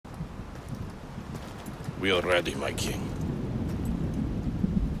We are ready, my king.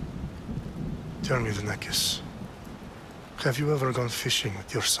 Tell me, Phanteks, have you ever gone fishing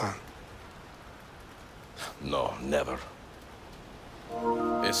with your son? No, never.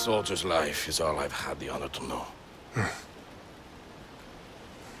 A soldier's life is all I've had the honor to know.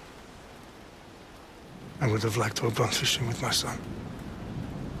 I would have liked to have gone fishing with my son.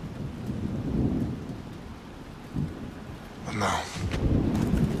 But now...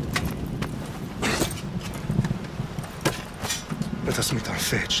 let us meet our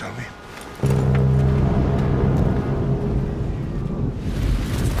fate, shall we?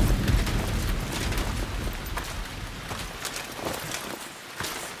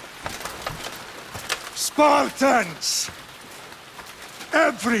 Spartans!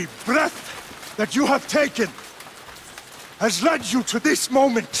 Every breath that you have taken has led you to this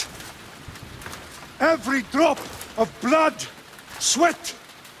moment. Every drop of blood, sweat,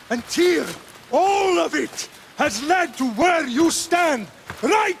 and tear, all of it has led to where you stand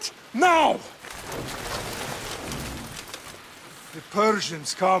right now. The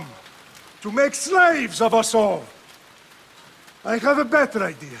Persians come to make slaves of us all. I have a better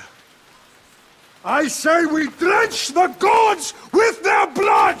idea. I say we drench the gods with their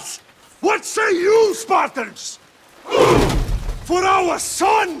bloods! What say you, Spartans? For our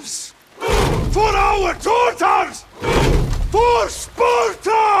sons! For our daughters! For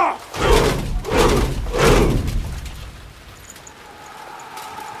Sparta!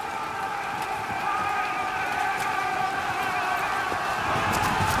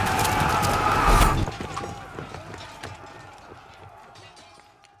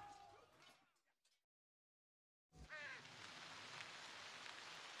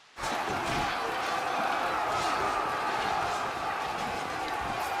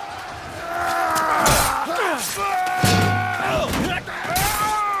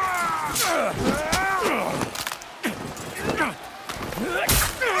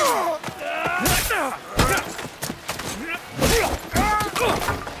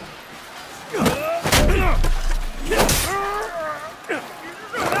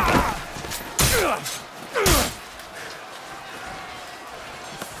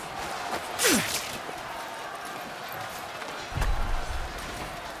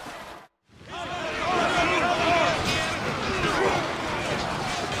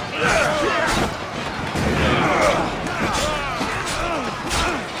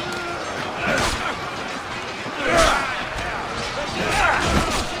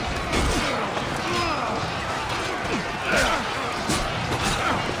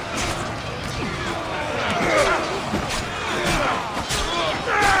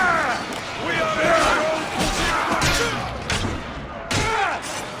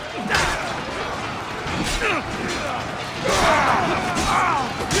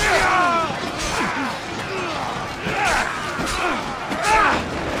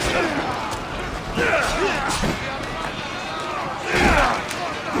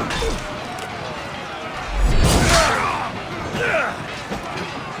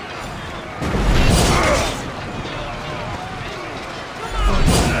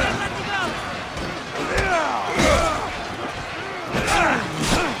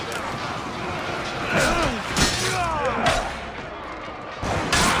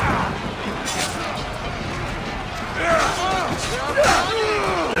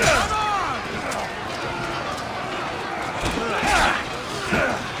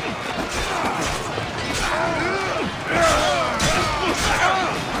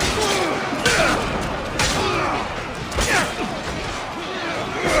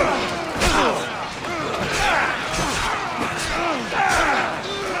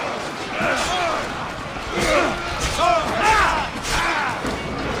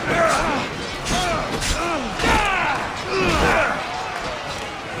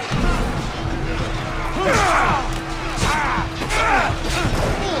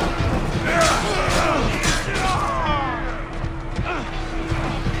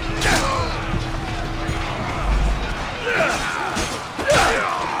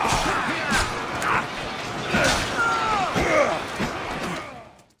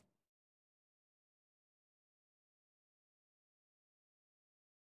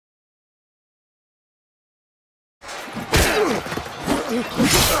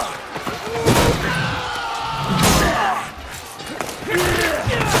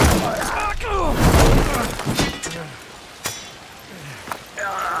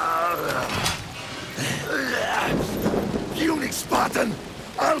 Spartan!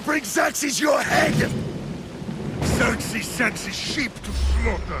 I'll bring Xerxes your head! Xerxes sends his sheep to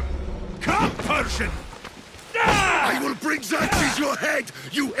slaughter. Come, Persian! Ah! I will bring Xerxes your head,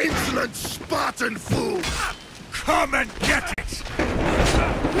 you insolent Spartan fool! Come and get it!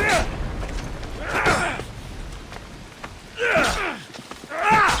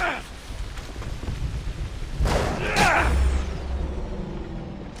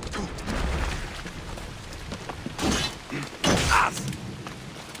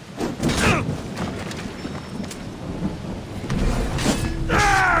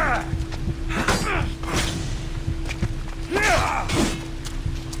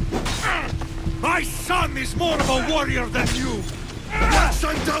 My son is more of a warrior than you! Once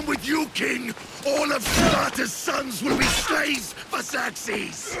I'm done with you, King, all of Sparta's sons will be slaves for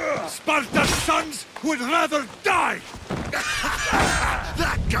Xerxes! Sparta's sons would rather die!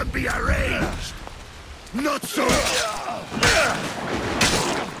 That can be arranged! Not so!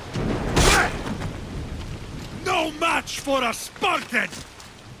 No match for a Spartan!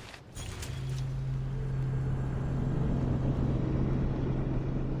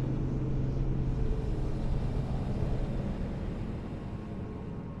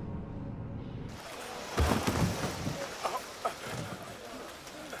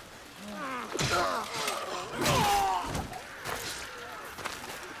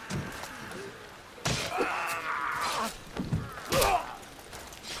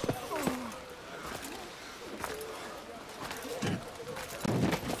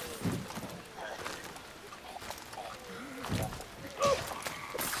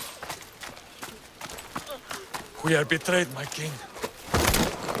 We are betrayed, my king.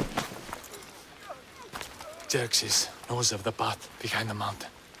 Xerxes knows of the path behind the mountain.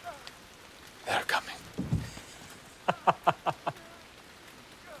 They're coming.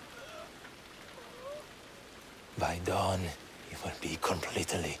 By dawn, you will be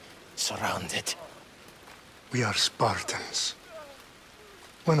completely surrounded. We are Spartans.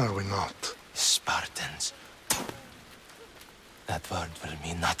 When are we not? Spartans. That word will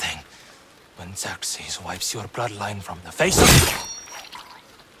mean nothing when Xerxes wipes your bloodline from the face of...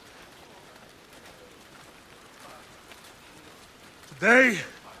 Today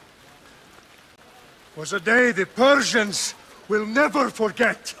was a day the Persians will never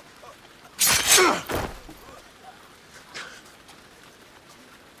forget.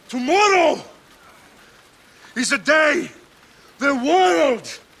 Tomorrow is a day the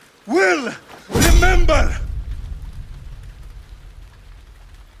world will remember.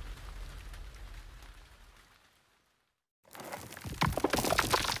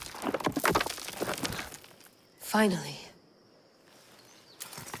 Finally.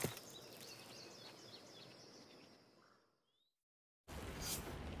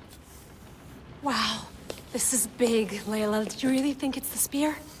 Wow, this is big, Layla. Did you really think it's the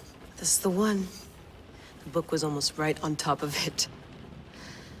spear? This is the one. The book was almost right on top of it.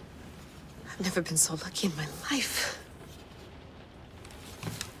 I've never been so lucky in my life.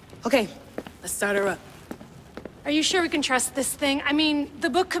 Okay, let's start her up. Are you sure we can trust this thing? I mean, the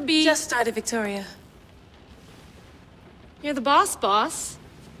book could be... Just started, Victoria. You're the boss.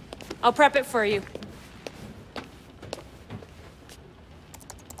 I'll prep it for you.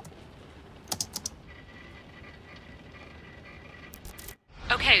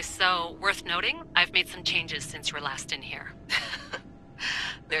 Okay, so worth noting, I've made some changes since you were last in here.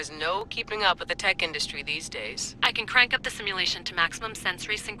 There's no keeping up with the tech industry these days. I can crank up the simulation to maximum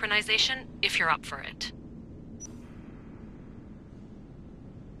sensory synchronization if you're up for it.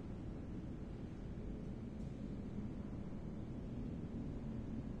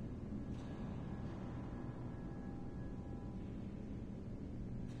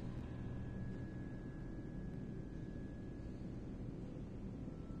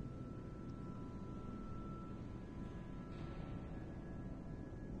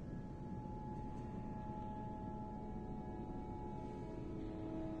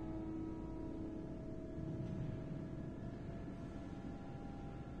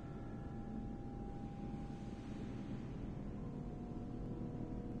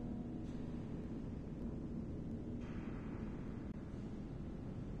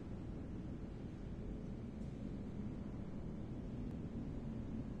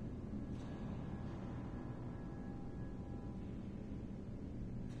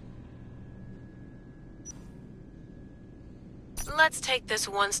 Let's take this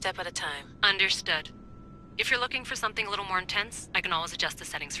one step at a time. Understood. If you're looking for something a little more intense, I can always adjust the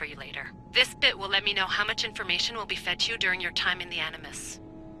settings for you later. This bit will let me know how much information will be fed to you during your time in the Animus.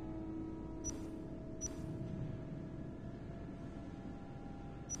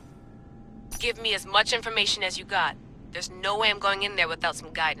 Give me as much information as you got. There's no way I'm going in there without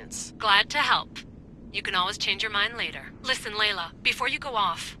some guidance. Glad to help. You can always change your mind later. Listen, Layla, before you go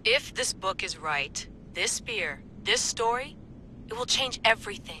off... If this book is right, this spear This story, it will change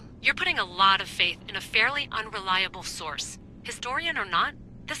everything. You're putting a lot of faith in a fairly unreliable source. Historian or not,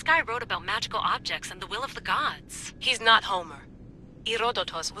 this guy wrote about magical objects and the will of the gods. He's not Homer.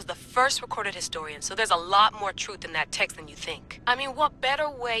 Herodotus was the first recorded historian, so there's a lot more truth in that text than you think. I mean, what better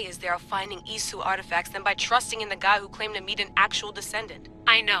way is there of finding ASUS artifacts than by trusting in the guy who claimed to meet an actual descendant?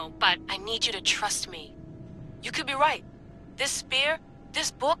 I know, but I need you to trust me. You could be right. This spear,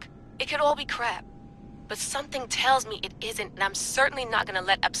 this book, it could all be crap. But something tells me it isn't, and I'm certainly not gonna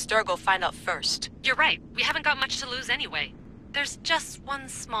let Abstergo find out first. you're right. We haven't got much to lose anyway. There's just one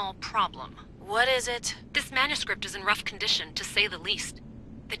small problem. What is it? This manuscript is in rough condition, to say the least.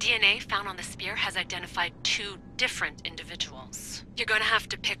 The DNA found on the spear has identified 2 different individuals. You're going to have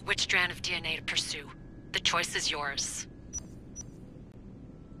to pick which strand of DNA to pursue. The choice is yours.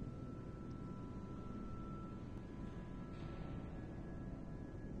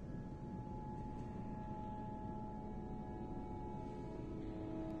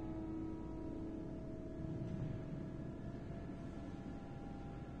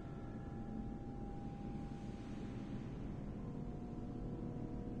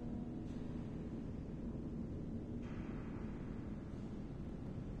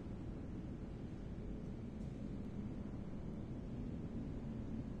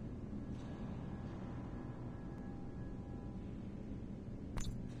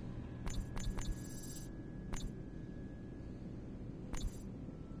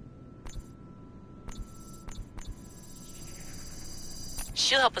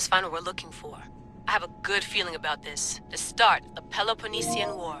 She'll help us find what we're looking for. I have a good feeling about this. The start of the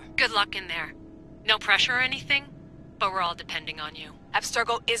Peloponnesian War. Good luck in there. No pressure or anything, but we're all depending on you.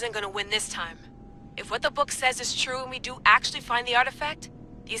 Abstergo isn't gonna win this time. If what the book says is true and we do actually find the artifact,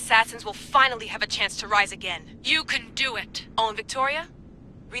 the assassins will finally have a chance to rise again. You can do it! Oh, and Victoria?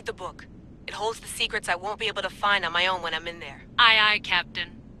 Read the book. It holds the secrets I won't be able to find on my own when I'm in there. Aye, aye,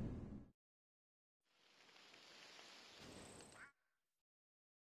 Captain.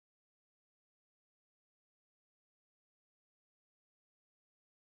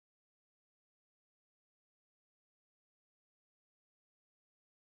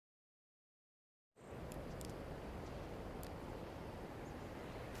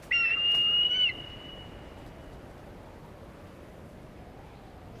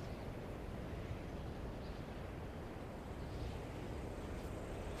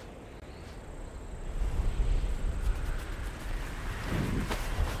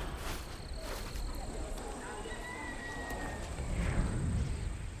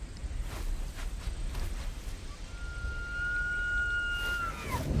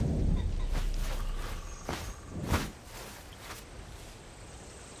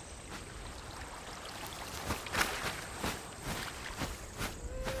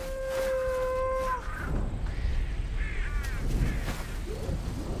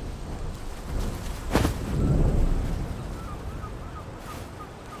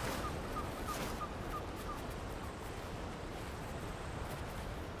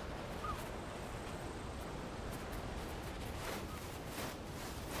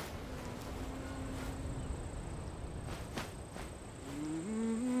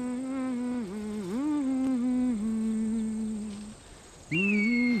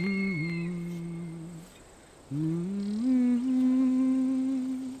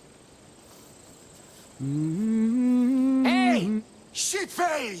 Hey!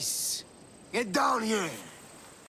 Shitface! Get down here!